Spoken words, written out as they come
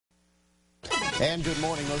And good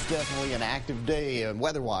morning. Most definitely an active day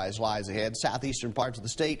weather-wise lies ahead. Southeastern parts of the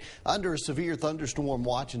state under a severe thunderstorm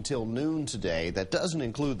watch until noon today. That doesn't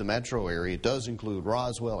include the metro area. It does include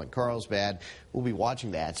Roswell and Carlsbad. We'll be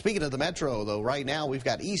watching that. Speaking of the metro, though, right now we've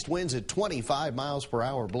got east winds at 25 miles per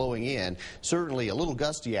hour blowing in. Certainly a little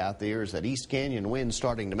gusty out there as that East Canyon wind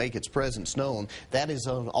starting to make its presence known. That is,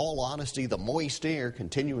 in all honesty, the moist air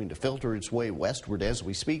continuing to filter its way westward as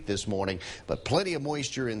we speak this morning. But plenty of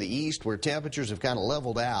moisture in the east where temperatures have kind of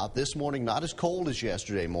leveled out. This morning not as cold as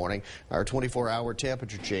yesterday morning. Our 24-hour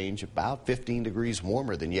temperature change about 15 degrees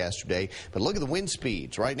warmer than yesterday. But look at the wind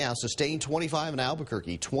speeds. Right now sustained 25 in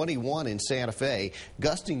Albuquerque, 21 in Santa Fe,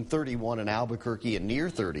 gusting 31 in Albuquerque and near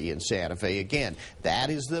 30 in Santa Fe. Again, that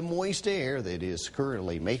is the moist air that is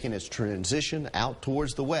currently making its transition out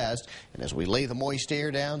towards the west. And as we lay the moist air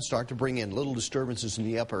down, start to bring in little disturbances in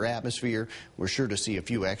the upper atmosphere, we're sure to see a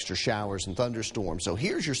few extra showers and thunderstorms. So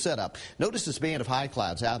here's your setup. Notice this band of high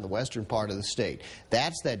clouds out in the western part of the state.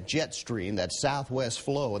 That's that jet stream, that southwest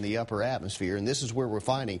flow in the upper atmosphere, and this is where we're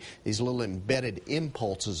finding these little embedded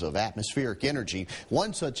impulses of atmospheric energy.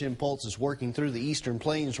 One such impulse is working through the eastern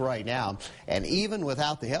plains right now, and even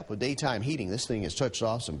without the help of daytime heating, this thing has touched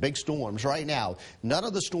off some big storms right now. None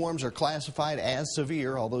of the storms are classified as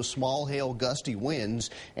severe, although small hail, gusty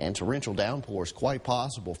winds, and torrential downpours quite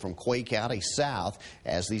possible from Quay County south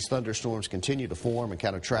as these thunderstorms continue to form and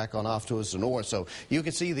kind of track on off towards the north. So you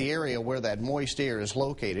can see the area where that moist air is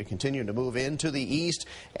located continuing to move into the east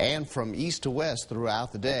and from east to west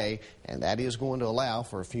throughout the day, and that is going to allow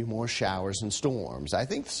for a few more showers and storms. I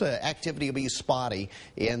think this activity will be spotty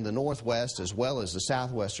in the northwest as well as the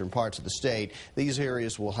southwestern parts of the state. These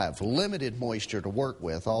areas will have limited moisture to work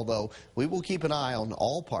with, although we will keep an eye on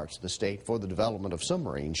all parts of the state for the development of some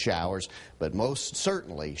rain showers, but most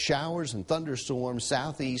certainly showers and thunderstorms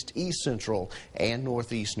southeast, east central, and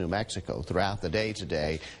northeast New Mexico throughout the day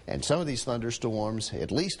today. And some of these thunderstorms,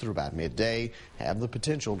 at least through about midday, have the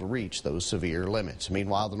potential to reach those severe limits.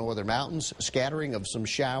 Meanwhile, the northern mountains, scattering of some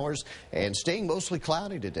showers and staying mostly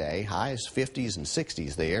cloudy today. Highs 50s and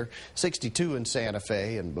 60s there, 62 in Santa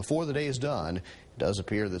Fe, and before the day is done, it does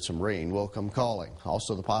appear that some rain will come calling.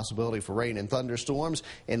 Also the possibility for rain and thunderstorms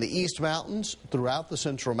in the east mountains, throughout the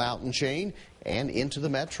central mountain chain, and into the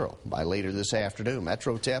metro by later this afternoon.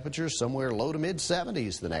 Metro temperatures somewhere low to mid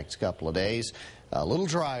 70s the next couple of days. A little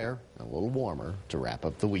drier, a little warmer to wrap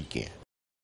up the weekend.